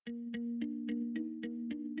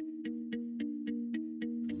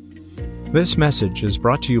This message is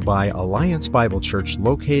brought to you by Alliance Bible Church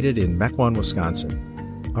located in Mequon,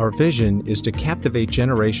 Wisconsin. Our vision is to captivate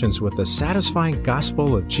generations with the satisfying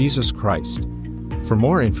gospel of Jesus Christ. For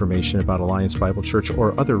more information about Alliance Bible Church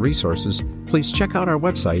or other resources, please check out our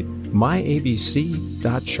website,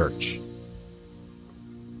 myabc.church.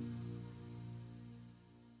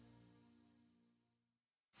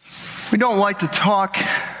 We don't like to talk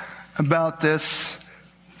about this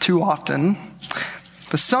too often,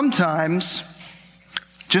 but sometimes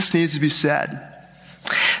it just needs to be said.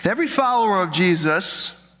 Every follower of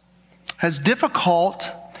Jesus has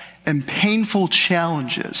difficult and painful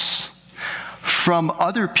challenges from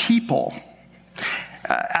other people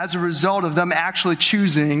as a result of them actually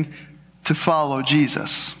choosing to follow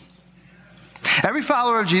Jesus. Every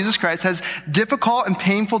follower of Jesus Christ has difficult and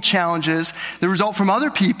painful challenges that result from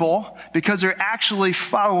other people because they're actually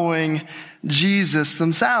following Jesus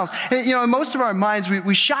themselves. And, in most of our minds,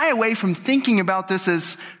 we shy away from thinking about this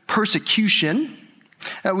as persecution.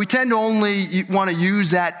 We tend to only want to use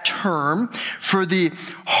that term for the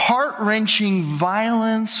heart-wrenching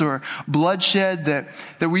violence or bloodshed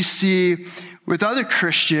that we see with other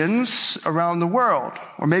Christians around the world,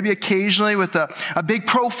 or maybe occasionally with a big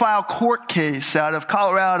profile court case out of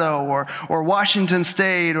Colorado or Washington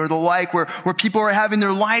State or the like, where people are having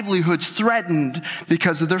their livelihoods threatened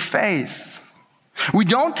because of their faith. We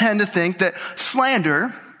don't tend to think that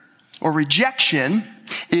slander or rejection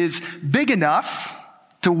is big enough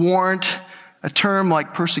to warrant a term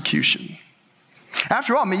like persecution.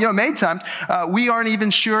 After all, many times we aren't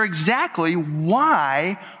even sure exactly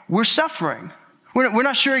why we're suffering. We're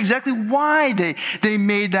not sure exactly why they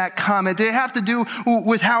made that comment. Did it have to do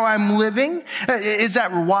with how I'm living? Is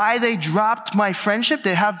that why they dropped my friendship?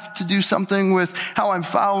 Did it have to do something with how I'm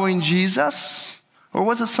following Jesus? Or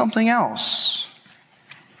was it something else?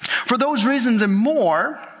 For those reasons and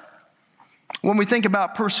more, when we think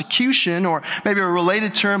about persecution, or maybe a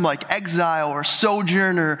related term like exile or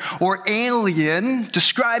sojourner or alien,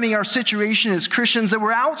 describing our situation as Christians, that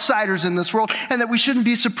we're outsiders in this world and that we shouldn't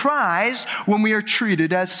be surprised when we are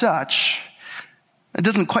treated as such, it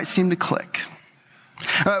doesn't quite seem to click.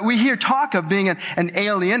 We hear talk of being an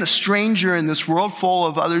alien, a stranger in this world full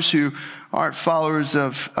of others who aren't followers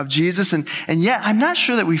of Jesus. And yet, I'm not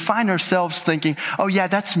sure that we find ourselves thinking, oh yeah,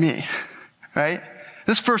 that's me, right?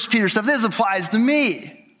 This 1 Peter stuff, this applies to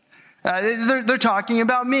me. They're talking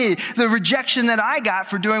about me. The rejection that I got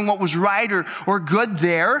for doing what was right or good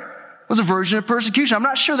there was a version of persecution. I'm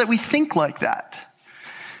not sure that we think like that.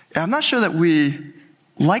 I'm not sure that we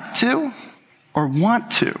like to or want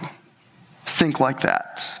to think like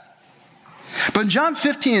that. But in John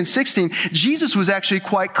 15 and 16, Jesus was actually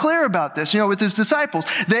quite clear about this, with his disciples,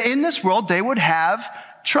 that in this world they would have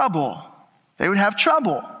trouble. They would have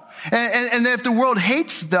trouble. And that if the world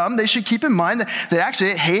hates them, they should keep in mind that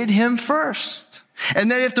actually it hated him first.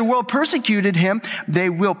 And that if the world persecuted him,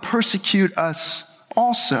 they will persecute us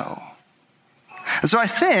also. And so I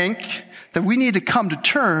think that we need to come to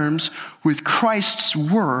terms with Christ's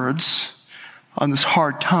words on this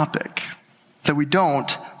hard topic that we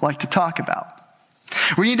don't like to talk about.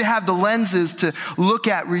 We need to have the lenses to look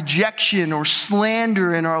at rejection or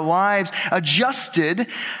slander in our lives adjusted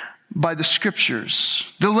by the scriptures.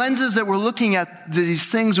 The lenses that we're looking at these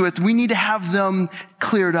things with, we need to have them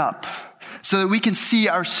cleared up so that we can see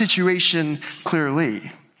our situation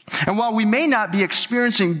clearly. And while we may not be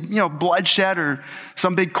experiencing, bloodshed or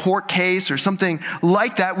some big court case or something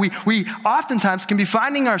like that, we oftentimes can be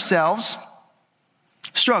finding ourselves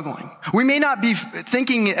struggling. We may not be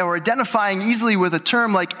thinking or identifying easily with a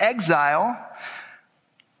term like exile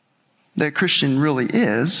that a Christian really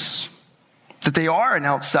is, that they are an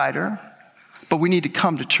outsider, but we need to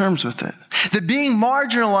come to terms with it. That being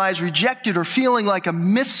marginalized, rejected, or feeling like a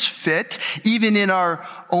misfit, even in our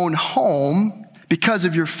own home, because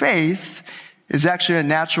of your faith, is actually a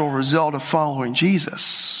natural result of following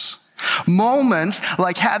Jesus. Moments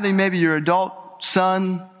like having maybe your adult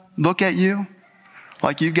son look at you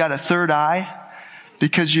like you've got a third eye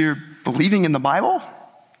because you're believing in the Bible,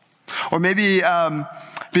 or maybe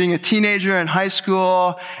being a teenager in high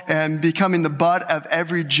school and becoming the butt of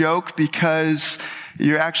every joke because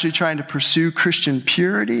you're actually trying to pursue Christian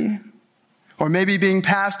purity, or maybe being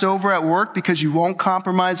passed over at work because you won't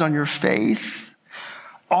compromise on your faith,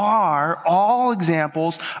 are all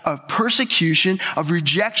examples of persecution, of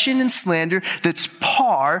rejection and slander that's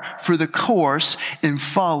par for the course in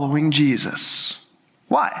following Jesus.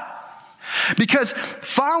 Why? Because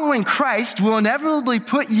following Christ will inevitably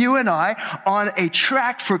put you and I on a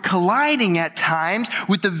track for colliding at times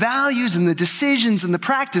with the values and the decisions and the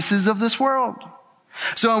practices of this world.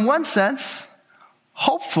 So in one sense,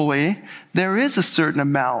 hopefully there is a certain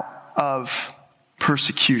amount of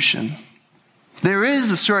persecution. There is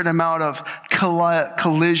a certain amount of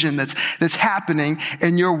collision that's happening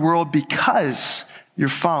in your world because you're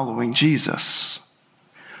following Jesus.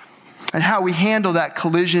 And how we handle that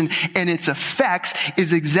collision and its effects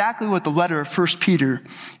is exactly what the letter of 1 Peter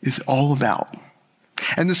is all about.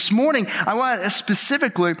 And this morning, I want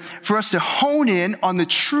specifically for us to hone in on the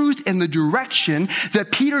truth and the direction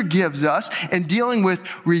that Peter gives us in dealing with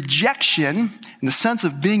rejection in the sense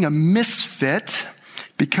of being a misfit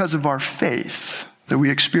because of our faith that we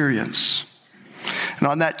experience. And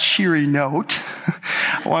on that cheery note,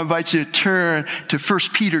 I want to invite you to turn to 1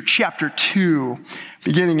 Peter chapter 2,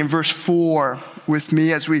 beginning in verse 4 with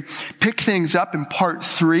me as we pick things up in part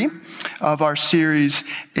 3 of our series,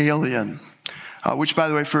 Alien. Which, by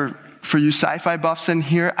the way, for you sci-fi buffs in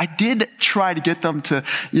here, I did try to get them to,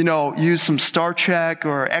 use some Star Trek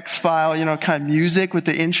or X-File, kind of music with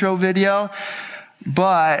the intro video.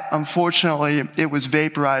 But unfortunately, it was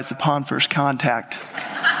vaporized upon first contact.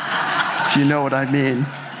 If you know what I mean.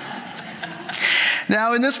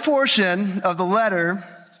 Now, in this portion of the letter,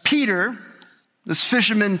 Peter, this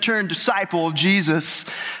fisherman turned disciple of Jesus,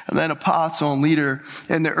 and then apostle and leader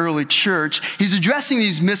in the early church, he's addressing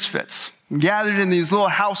these misfits gathered in these little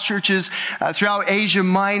house churches throughout Asia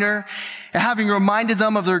Minor, and having reminded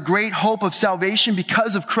them of their great hope of salvation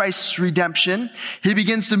because of Christ's redemption, he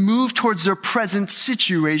begins to move towards their present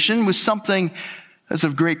situation with something that's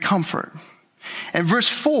of great comfort. In verse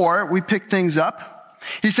 4, we pick things up.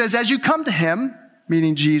 He says, as you come to him,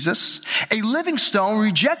 meaning Jesus, a living stone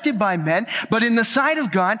rejected by men, but in the sight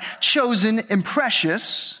of God, chosen and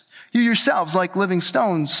precious, you yourselves, like living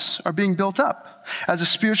stones, are being built up as a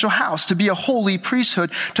spiritual house, to be a holy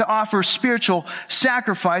priesthood, to offer spiritual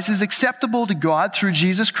sacrifices acceptable to God through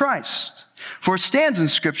Jesus Christ. For it stands in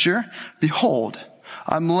Scripture, behold,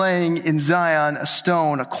 I'm laying in Zion a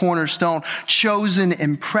stone, a cornerstone, chosen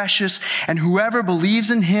and precious, and whoever believes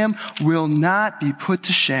in him will not be put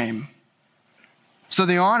to shame. So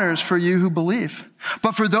the honor is for you who believe.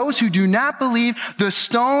 But for those who do not believe, the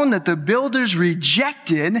stone that the builders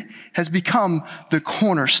rejected has become the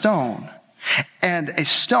cornerstone, and a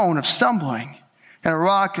stone of stumbling, and a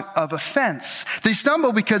rock of offense. They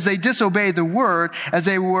stumble because they disobeyed the word as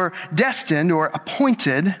they were destined or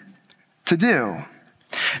appointed to do.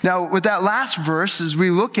 Now, with that last verse, as we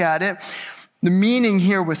look at it, the meaning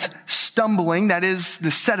here with stumbling, that is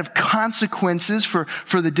the set of consequences for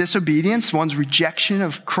the disobedience, one's rejection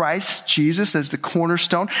of Christ, Jesus, as the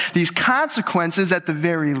cornerstone. These consequences, at the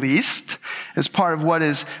very least, as part of what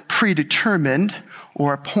is predetermined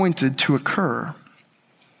or appointed to occur.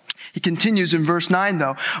 He continues in verse 9,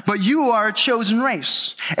 though, but you are a chosen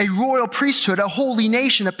race, a royal priesthood, a holy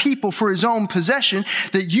nation, a people for his own possession,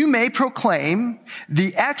 that you may proclaim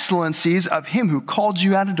the excellencies of him who called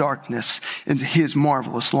you out of darkness into his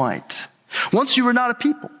marvelous light. Once you were not a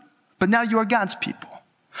people, but now you are God's people.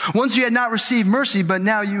 Once you had not received mercy, but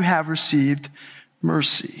now you have received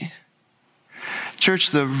mercy.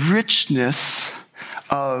 Church, the richness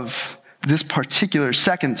of this particular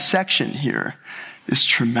second section here is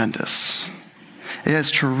tremendous. It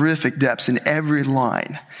has terrific depths in every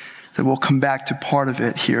line that we'll come back to part of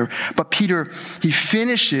it here. But Peter, he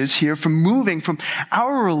finishes here from moving from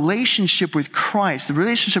our relationship with Christ, the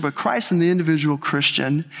relationship with Christ and the individual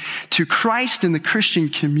Christian, to Christ and the Christian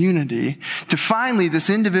community, to finally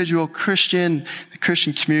this individual Christian, the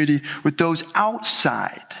Christian community with those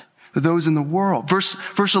outside, those in the world. Verse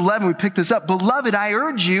 11, we pick this up. Beloved, I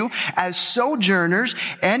urge you as sojourners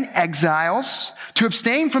and exiles to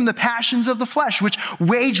abstain from the passions of the flesh, which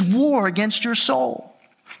wage war against your soul.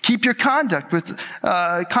 Keep your conduct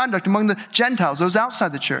among the Gentiles, those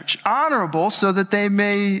outside the church, honorable, so that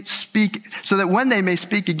when they may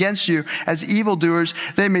speak against you as evildoers,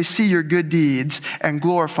 they may see your good deeds and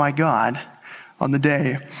glorify God on the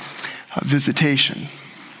day of visitation.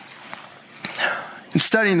 In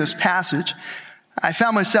studying this passage, I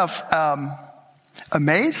found myself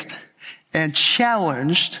amazed and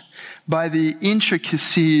challenged by the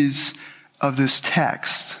intricacies of this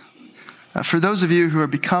text. For those of you who are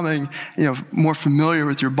becoming, more familiar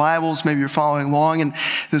with your Bibles, maybe you're following along in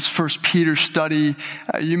this 1 Peter study,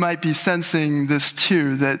 you might be sensing this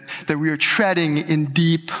too, that we are treading in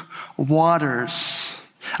deep waters.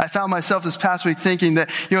 I found myself this past week thinking that,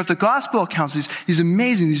 if the gospel accounts, these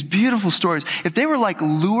amazing, these beautiful stories, if they were like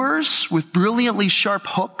lures with brilliantly sharp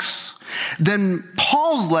hooks, then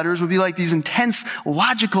Paul's letters would be like these intense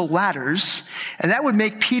logical ladders, and that would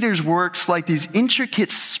make Peter's works like these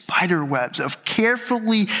intricate spider webs of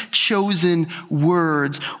carefully chosen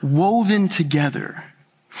words woven together.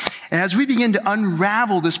 And as we begin to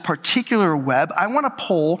unravel this particular web, I want to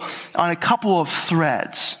pull on a couple of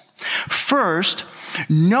threads. First,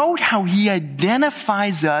 note how he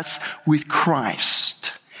identifies us with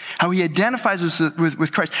Christ. How he identifies us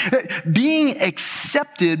with Christ. Being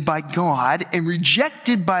accepted by God and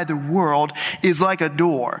rejected by the world is like a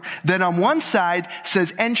door that on one side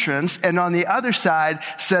says entrance and on the other side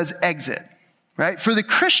says exit. Right? For the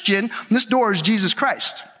Christian, this door is Jesus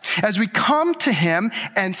Christ. As we come to him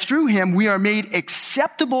and through him, we are made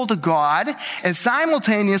acceptable to God and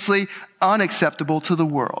simultaneously unacceptable to the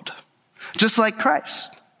world. Just like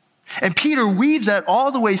Christ. And Peter weaves that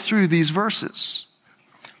all the way through these verses.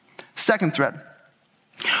 Second thread.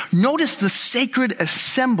 Notice the sacred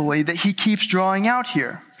assembly that he keeps drawing out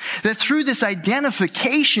here. That through this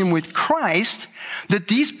identification with Christ, that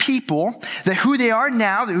these people, that who they are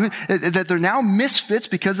now, that they're now misfits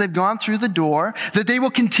because they've gone through the door, that they will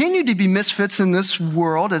continue to be misfits in this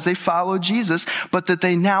world as they follow Jesus, but that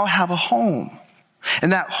they now have a home.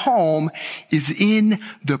 And that home is in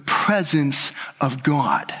the presence of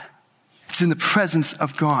God. It's in the presence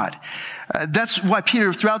of God. That's why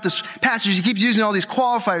Peter, throughout this passage, he keeps using all these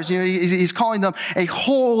qualifiers. He's calling them a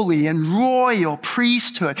holy and royal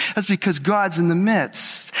priesthood. That's because God's in the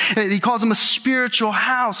midst. He calls them a spiritual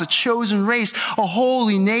house, a chosen race, a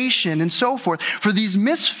holy nation, and so forth. For these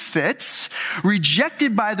misfits,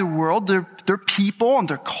 rejected by the world, their people and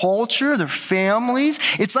their culture, their families,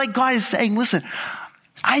 it's like God is saying, listen,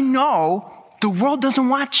 I know the world doesn't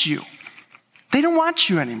want you. They don't want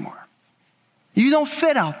you anymore. You don't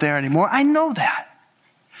fit out there anymore. I know that.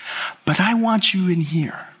 But I want you in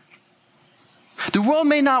here. The world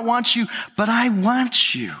may not want you, but I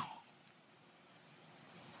want you.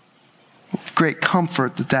 Great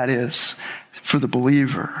comfort that is for the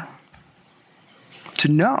believer. To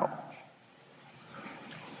know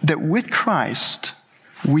that with Christ,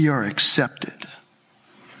 we are accepted.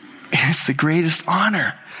 And it's the greatest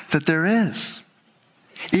honor that there is.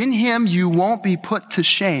 In him, you won't be put to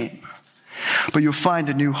shame. But you'll find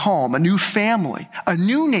a new home, a new family, a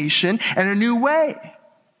new nation, and a new way.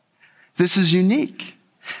 This is unique.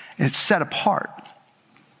 It's set apart.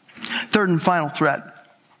 Third and final thread.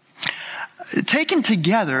 Taken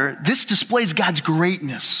together, this displays God's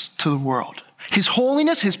greatness to the world. His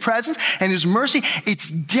holiness, his presence, and his mercy, it's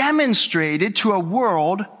demonstrated to a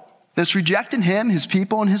world that's rejecting him, his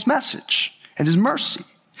people, and his message, and his mercy.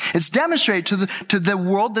 It's demonstrated to the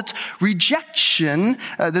world that's rejecting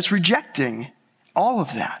all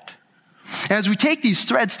of that. As we take these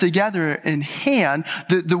threads together in hand,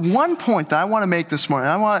 the one point that I want to make this morning,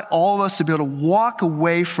 I want all of us to be able to walk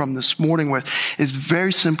away from this morning with, is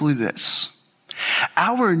very simply this.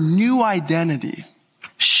 Our new identity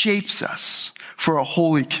shapes us for a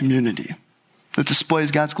holy community that displays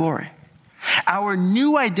God's glory. Our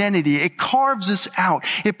new identity, it carves us out,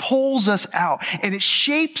 it pulls us out, and it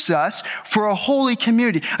shapes us for a holy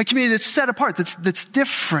community, a community that's set apart, that's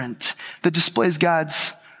different, that displays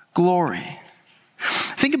God's glory.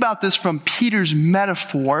 Think about this from Peter's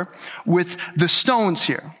metaphor with the stones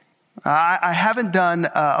here. I haven't done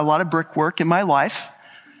a lot of brickwork in my life.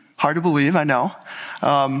 Hard to believe, I know.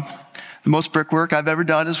 The most brickwork I've ever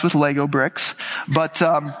done is with Lego bricks, but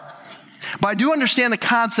I do understand the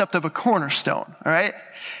concept of a cornerstone, all right?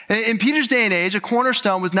 In Peter's day and age, a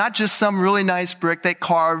cornerstone was not just some really nice brick that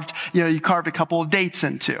you carved a couple of dates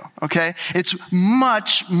into, okay? It's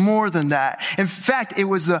much more than that. In fact, it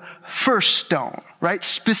was the first stone, right?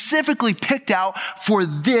 Specifically picked out for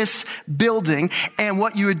this building. And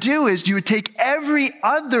what you would do is you would take every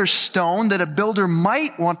other stone that a builder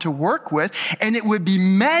might want to work with, and it would be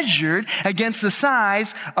measured against the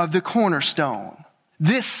size of the cornerstone.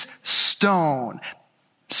 This stone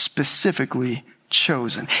specifically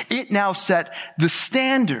chosen. It now set the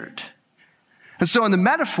standard. And so in the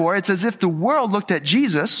metaphor, it's as if the world looked at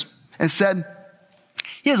Jesus and said,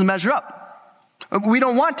 he doesn't measure up. We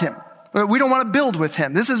don't want him. We don't want to build with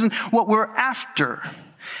him. This isn't what we're after.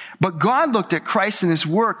 But God looked at Christ and his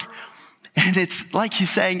work, and it's like he's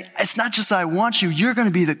saying, it's not just that I want you, you're going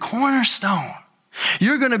to be the cornerstone.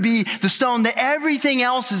 You're going to be the stone that everything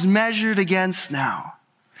else is measured against now.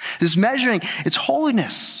 This measuring, it's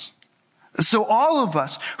holiness. So all of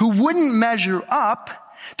us who wouldn't measure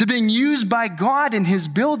up to being used by God in his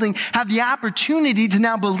building have the opportunity to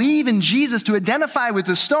now believe in Jesus, to identify with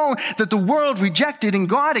the stone that the world rejected and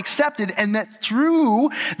God accepted, and that through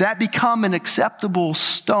that become an acceptable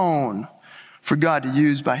stone for God to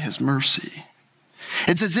use by his mercy.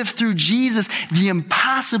 It's as if through Jesus, the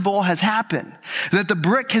impossible has happened, that the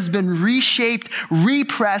brick has been reshaped,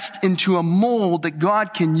 repressed into a mold that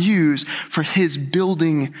God can use for his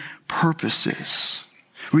building purposes.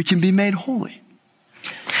 we can be made holy.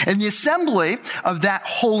 And the assembly of that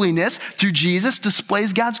holiness through Jesus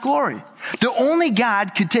displays God's glory. The only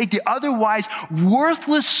God could take the otherwise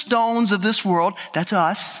worthless stones of this world, that's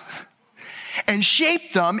us, and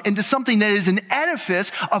shape them into something that is an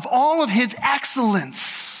edifice of all of his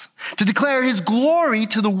excellence, to declare his glory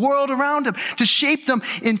to the world around him, to shape them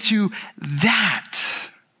into that.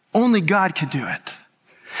 Only God could do it.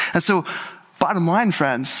 And so, bottom line,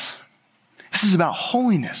 friends, this is about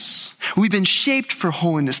holiness. We've been shaped for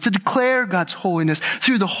holiness, to declare God's holiness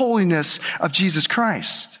through the holiness of Jesus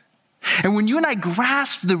Christ. And when you and I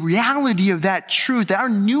grasp the reality of that truth, that our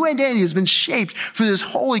new identity has been shaped for this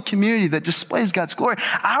holy community that displays God's glory,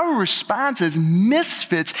 our response as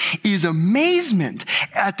misfits is amazement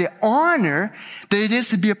at the honor that it is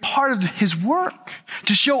to be a part of his work,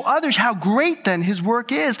 to show others how great then his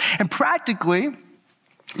work is. And practically,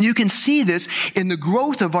 you can see this in the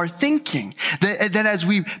growth of our thinking, that as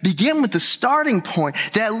we begin with the starting point,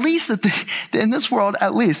 that at least in this world,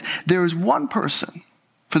 at least, there is one person,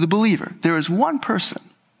 for the believer, there is one person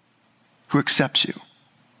who accepts you,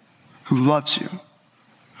 who loves you,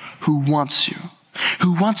 who wants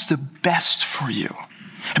the best for you.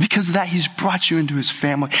 And because of that, he's brought you into his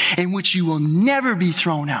family, in which you will never be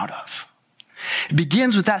thrown out of. It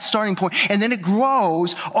begins with that starting point, and then it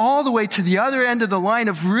grows all the way to the other end of the line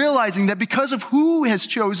of realizing that because of who has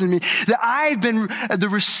chosen me, that I've been the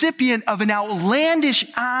recipient of an outlandish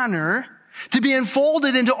honor to be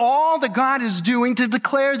enfolded into all that God is doing to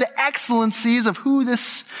declare the excellencies of who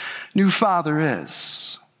this new Father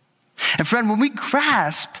is. And friend, when we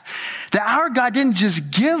grasp that our God didn't just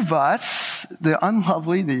give us the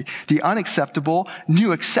unlovely, the unacceptable,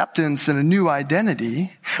 new acceptance and a new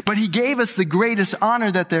identity, but he gave us the greatest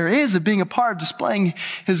honor that there is of being a part of displaying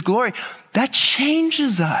his glory, that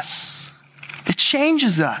changes us. It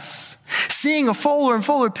changes us. Seeing a fuller and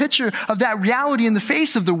fuller picture of that reality in the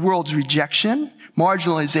face of the world's rejection,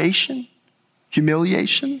 marginalization,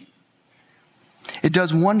 humiliation, it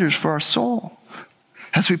does wonders for our soul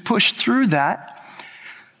as we push through that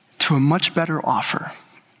to a much better offer,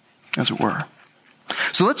 as it were.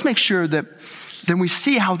 So let's make sure that then we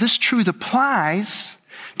see how this truth applies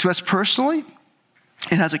to us personally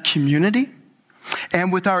and as a community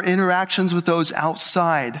and with our interactions with those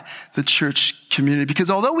outside the church community. Because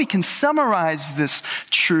although we can summarize this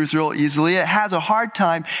truth real easily, it has a hard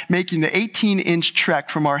time making the 18-inch trek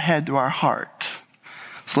from our head to our heart.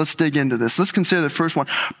 So let's dig into this. Let's consider the first one.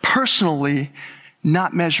 Personally,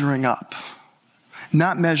 not measuring up.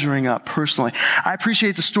 Not measuring up personally. I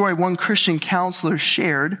appreciate the story one Christian counselor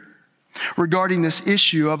shared regarding this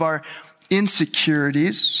issue of our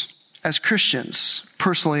insecurities as Christians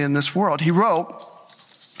personally in this world. He wrote,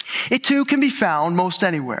 "It too can be found most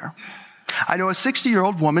anywhere. I know a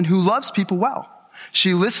 60-year-old woman who loves people well.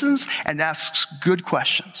 She listens and asks good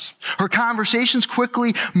questions. Her conversations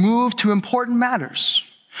quickly move to important matters.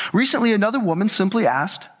 Recently, another woman simply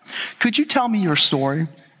asked, 'Could you tell me your story?'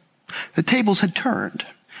 The tables had turned.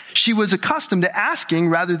 She was accustomed to asking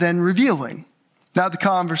rather than revealing. Now the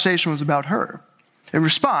conversation was about her. In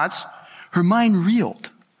response, her mind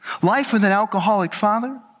reeled. Life with an alcoholic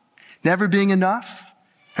father, never being enough,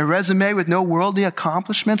 a resume with no worldly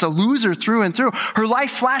accomplishments, a loser through and through. Her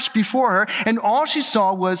life flashed before her, and all she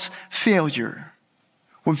saw was failure.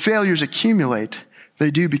 When failures accumulate, they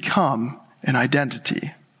do become an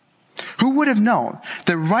identity. Who would have known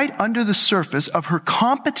that right under the surface of her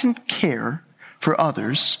competent care for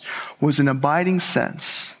others was an abiding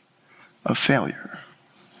sense of failure?"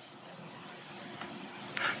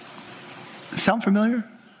 Sound familiar?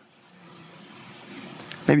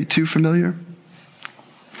 Maybe too familiar?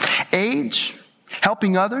 Age,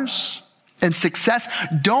 helping others, and success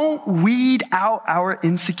don't weed out our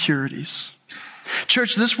insecurities.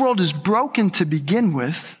 Church, this world is broken to begin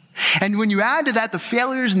with. And when you add to that the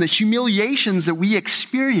failures and the humiliations that we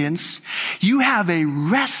experience, you have a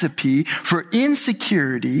recipe for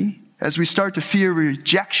insecurity as we start to fear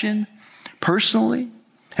rejection personally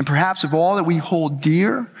and perhaps of all that we hold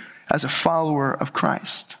dear as a follower of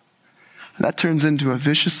Christ. And that turns into a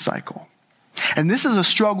vicious cycle. And this is a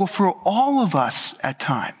struggle for all of us at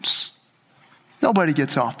times. Nobody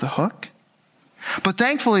gets off the hook. But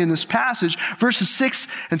thankfully in this passage, verses 6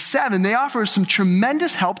 and 7, they offer us some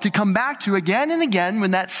tremendous help to come back to again and again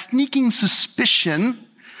when that sneaking suspicion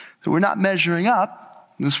that we're not measuring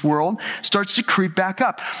up in this world starts to creep back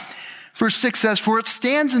up. Verse 6 says, "For it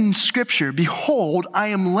stands in Scripture, behold, I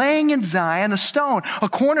am laying in Zion a stone, a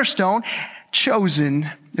cornerstone, chosen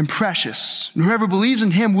and precious. And whoever believes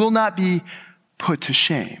in him will not be put to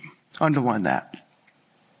shame." Underline that.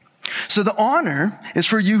 So the honor is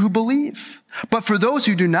for you who believe. But for those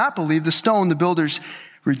who do not believe, the stone the builders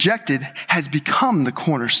rejected has become the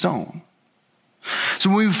cornerstone. So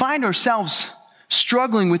when we find ourselves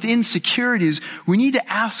struggling with insecurities, we need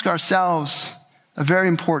to ask ourselves a very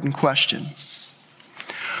important question.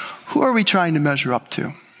 Who are we trying to measure up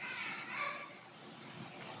to?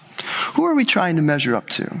 Who are we trying to measure up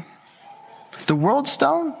to? The world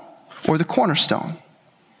stone or the cornerstone?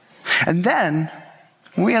 And then,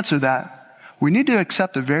 when we answer that, we need to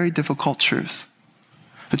accept a very difficult truth.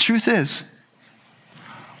 The truth is,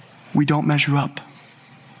 we don't measure up.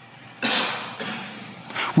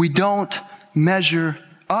 We don't measure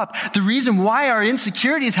up. The reason why our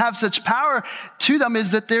insecurities have such power to them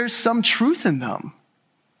is that there's some truth in them.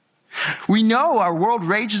 We know our world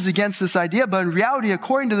rages against this idea, but in reality,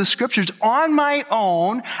 according to the scriptures, on my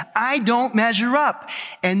own, I don't measure up,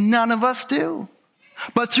 and none of us do.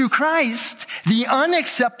 But through Christ, the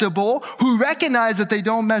unacceptable who recognize that they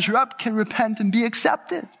don't measure up can repent and be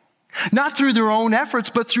accepted. Not through their own efforts,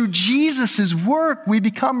 but through Jesus' work, we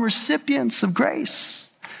become recipients of grace.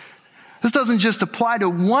 This doesn't just apply to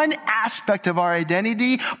one aspect of our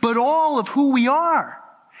identity, but all of who we are.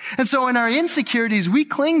 And so in our insecurities, we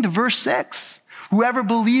cling to verse 6. Whoever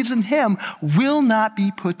believes in him will not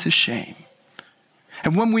be put to shame.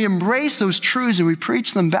 And when we embrace those truths and we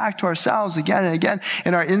preach them back to ourselves again and again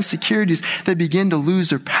in our insecurities, they begin to lose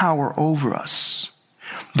their power over us.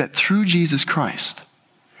 That through Jesus Christ,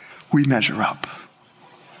 we measure up.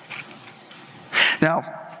 Now,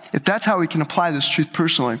 if that's how we can apply this truth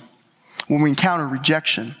personally, when we encounter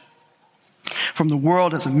rejection from the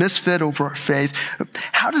world as a misfit over our faith,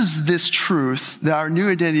 how does this truth that our new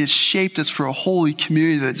identity has shaped us for a holy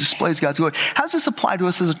community that displays God's glory, how does this apply to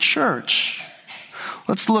us as a church?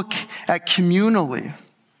 Let's look at communally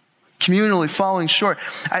falling short.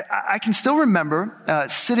 I can still remember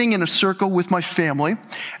sitting in a circle with my family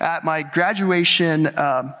at my graduation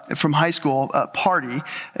from high school party.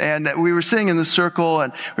 And we were sitting in the circle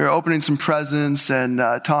and we were opening some presents and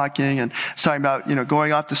talking and talking about,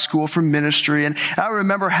 going off to school for ministry. And I don't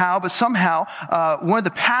remember how, but somehow one of the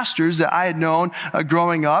pastors that I had known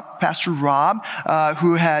growing up, Pastor Rob,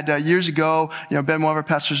 who had years ago, been one of our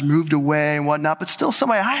pastors, moved away and whatnot, but still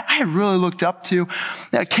somebody I had really looked up to,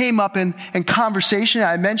 came up in conversation.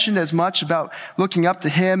 I mentioned as much about looking up to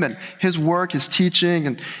him and his work, his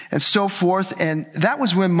teaching, and so forth. And that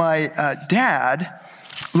was when my dad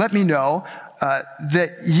let me know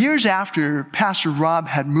that years after Pastor Rob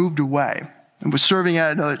had moved away and was serving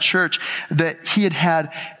at another church, that he had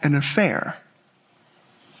had an affair.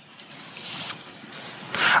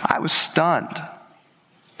 I was stunned.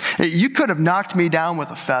 You could have knocked me down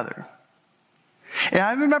with a feather. And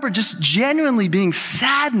I remember just genuinely being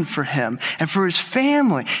saddened for him and for his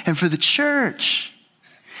family and for the church.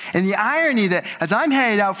 And the irony that as I'm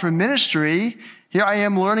headed out for ministry, here I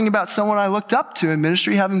am learning about someone I looked up to in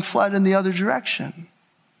ministry having fled in the other direction.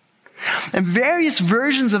 And various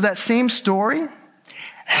versions of that same story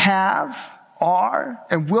have, are,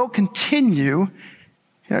 and will continue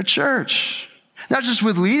in our church. Not just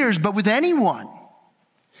with leaders, but with anyone.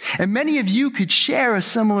 And many of you could share a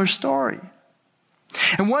similar story.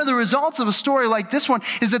 And one of the results of a story like this one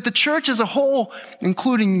is that the church as a whole,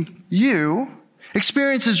 including you,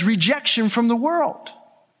 experiences rejection from the world.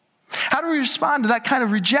 How do we respond to that kind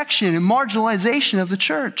of rejection and marginalization of the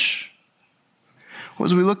church? Well,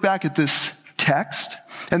 as we look back at this text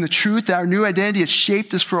and the truth that our new identity has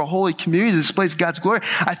shaped us for a holy community that displays God's glory,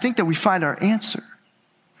 I think that we find our answer.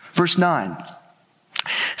 Verse 9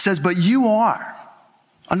 says, but you are,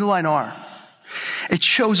 underline are, a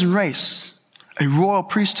chosen race, a royal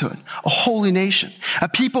priesthood, a holy nation, a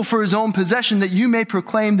people for his own possession, that you may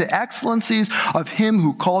proclaim the excellencies of him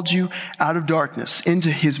who called you out of darkness into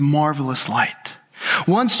his marvelous light.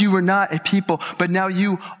 Once you were not a people, but now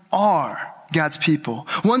you are God's people.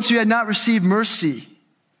 Once you had not received mercy,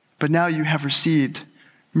 but now you have received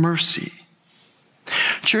mercy.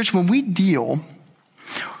 Church, when we deal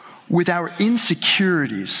with our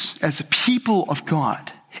insecurities as a people of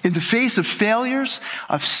God, in the face of failures,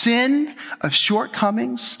 of sin, of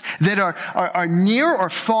shortcomings that are near or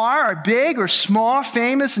far, are big or small,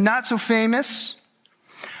 famous and not so famous,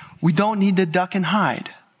 we don't need to duck and hide.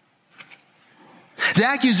 The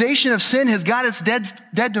accusation of sin has got us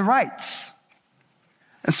dead to rights.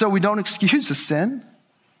 And so we don't excuse the sin.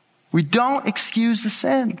 We don't excuse the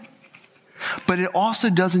sin. But it also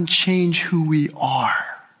doesn't change who we are.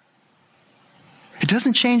 It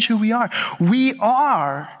doesn't change who we are. We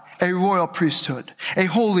are a royal priesthood, a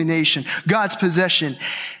holy nation, God's possession,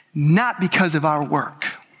 not because of our work,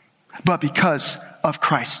 but because of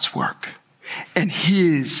Christ's work and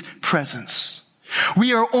his presence.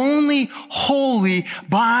 We are only holy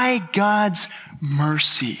by God's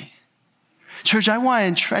mercy. Church, I want to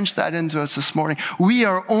entrench that into us this morning. We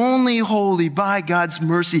are only holy by God's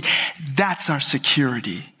mercy. That's our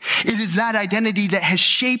security. It is that identity that has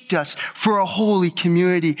shaped us for a holy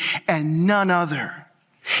community and none other.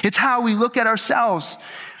 It's how we look at ourselves,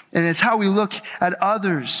 and it's how we look at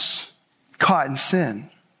others caught in sin.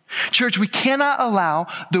 Church, we cannot allow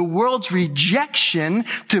the world's rejection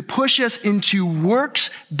to push us into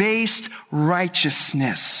works-based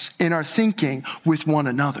righteousness in our thinking with one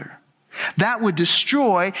another. That would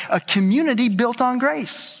destroy a community built on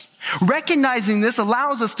grace. Recognizing this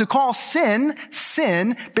allows us to call sin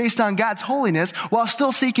based on God's holiness while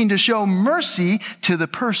still seeking to show mercy to the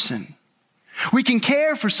person. We can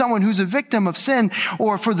care for someone who's a victim of sin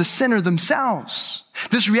or for the sinner themselves.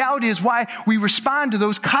 This reality is why we respond to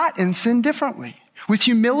those caught in sin differently. With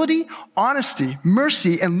humility, honesty,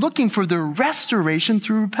 mercy, and looking for their restoration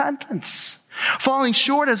through repentance. Falling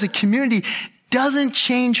short as a community doesn't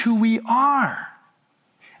change who we are.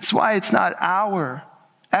 That's why it's not our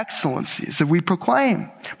excellencies that we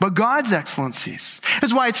proclaim, but God's excellencies.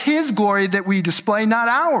 That's why it's His glory that we display, not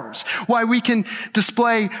ours. Why we can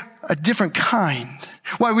display a different kind.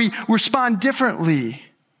 Why we respond differently,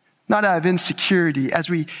 not out of insecurity, as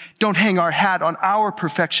we don't hang our hat on our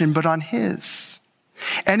perfection, but on His.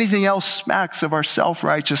 Anything else smacks of our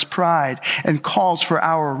self-righteous pride and calls for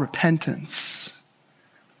our repentance.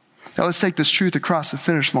 Now let's take this truth across the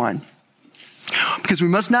finish line. Because we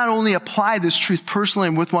must not only apply this truth personally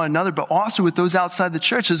and with one another, but also with those outside the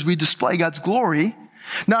church as we display God's glory,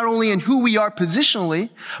 not only in who we are positionally,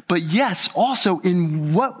 but yes, also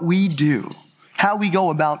in what we do, how we go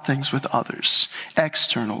about things with others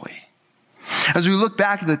externally. As we look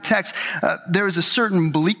back at the text, there is a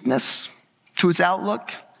certain bleakness to its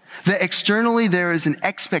outlook, that externally there is an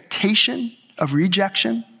expectation of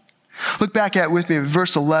rejection. Look back at it with me at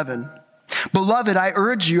verse 11. Beloved, I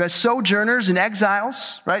urge you as sojourners and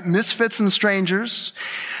exiles, right, misfits and strangers,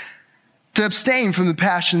 to abstain from the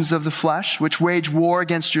passions of the flesh, which wage war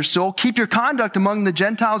against your soul. Keep your conduct among the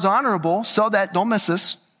Gentiles honorable, so that, don't miss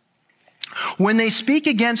this, when they speak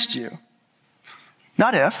against you,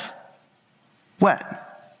 not if, when,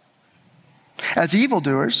 as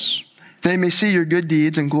evildoers, they may see your good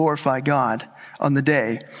deeds and glorify God on the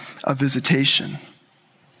day of visitation.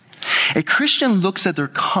 A Christian looks at their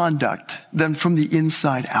conduct then from the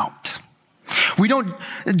inside out. We don't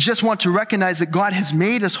just want to recognize that God has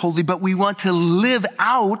made us holy, but we want to live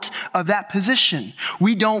out of that position.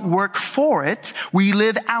 We don't work for it. We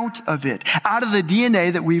live out of it, out of the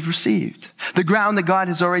DNA that we've received, the ground that God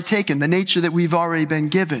has already taken, the nature that we've already been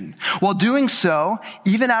given. While doing so,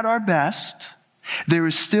 even at our best, there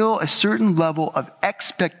is still a certain level of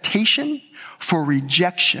expectation for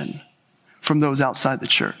rejection from those outside the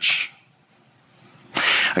church.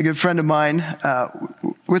 A good friend of mine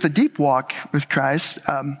with a deep walk with Christ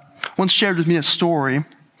once shared with me a story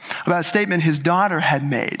about a statement his daughter had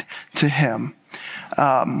made to him. He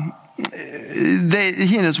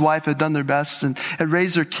and his wife had done their best and had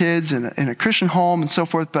raised their kids in a Christian home and so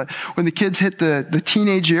forth, but when the kids hit the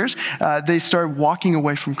teenage years, they started walking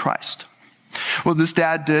away from Christ. Well, this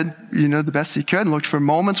dad did, the best he could and looked for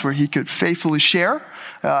moments where he could faithfully share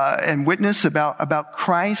and witness about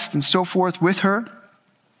Christ and so forth with her.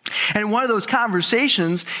 And in one of those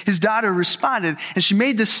conversations, his daughter responded, and she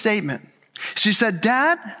made this statement. She said,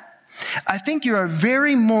 Dad, I think you're a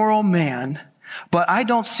very moral man, but I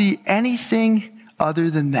don't see anything other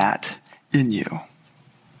than that in you.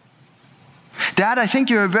 Dad, I think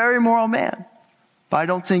you're a very moral man, but I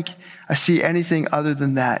don't think I see anything other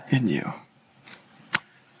than that in you.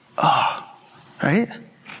 Oh, right?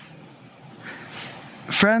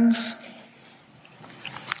 Friends,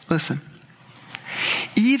 listen.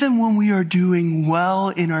 Even when we are doing well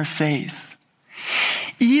in our faith,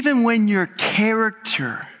 even when your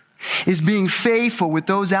character is being faithful with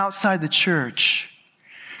those outside the church,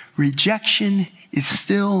 rejection is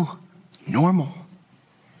still normal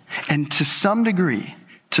and to some degree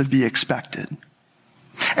to be expected.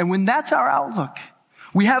 And when that's our outlook,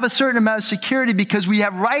 we have a certain amount of security because we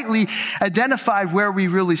have rightly identified where we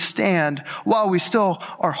really stand while we still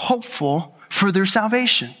are hopeful for their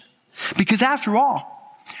salvation. Because after all,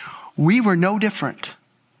 we were no different.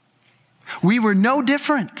 We were no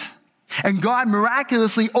different. And God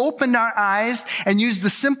miraculously opened our eyes and used the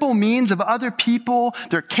simple means of other people,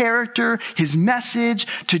 their character, His message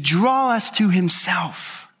to draw us to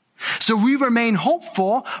Himself. So we remain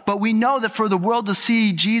hopeful, but we know that for the world to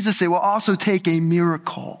see Jesus, it will also take a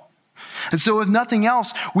miracle. And so if nothing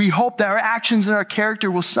else, we hope that our actions and our character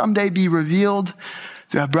will someday be revealed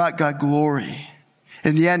to have brought God glory.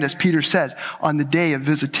 In the end, as Peter said, on the day of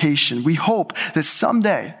visitation, we hope that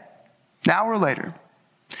someday, now or later,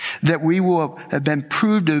 that we will have been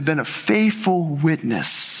proved to have been a faithful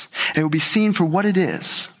witness. And it will be seen for what it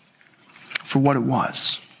is, for what it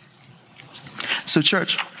was. So,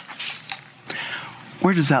 church,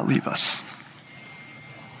 where does that leave us?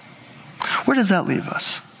 Where does that leave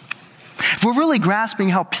us? If we're really grasping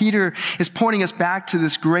how Peter is pointing us back to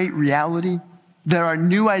this great reality, that our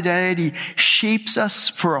new identity shapes us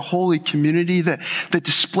for a holy community that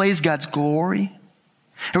displays God's glory,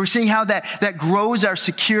 and we're seeing how that grows our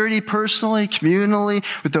security personally, communally,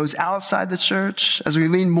 with those outside the church, as we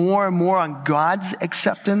lean more and more on God's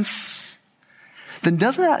acceptance, then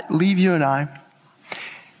doesn't that leave you and I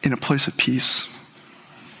in a place of peace?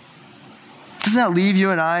 Doesn't that leave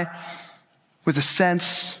you and I with a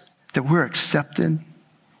sense that we're accepted?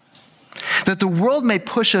 That the world may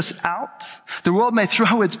push us out, the world may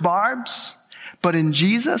throw its barbs, but in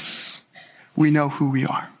Jesus, we know who we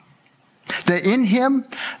are. That in him,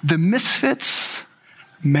 the misfits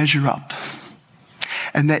measure up.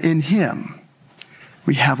 And that in him,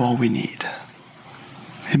 we have all we need.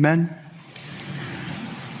 Amen?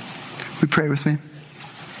 We pray with me.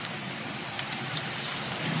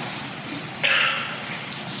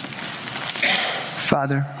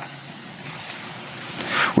 Father,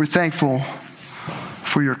 we're thankful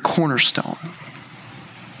for your cornerstone,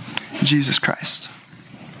 Jesus Christ.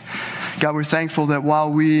 God, we're thankful that while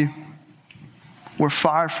we were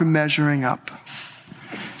far from measuring up,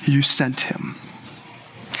 you sent him.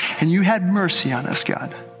 And you had mercy on us,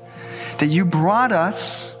 God, that you brought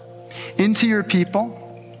us into your people,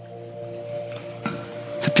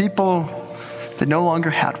 the people that no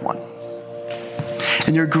longer had one.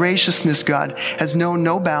 And your graciousness, God, has known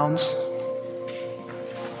no bounds.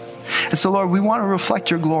 And so, Lord, we want to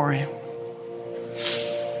reflect your glory.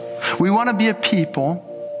 We want to be a people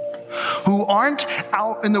who aren't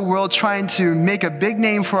out in the world trying to make a big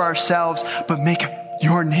name for ourselves, but make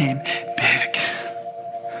your name big.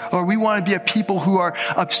 Or we want to be a people who are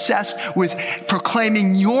obsessed with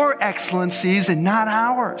proclaiming your excellencies and not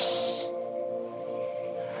ours.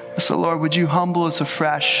 So, Lord, would you humble us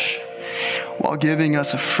afresh while giving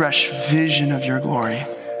us a fresh vision of your glory,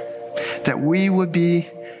 that we would be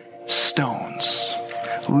stones,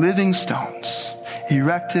 living stones,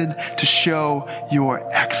 erected to show your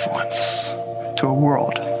excellence to a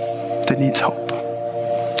world that needs hope.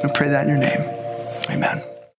 I pray that in your name. Amen.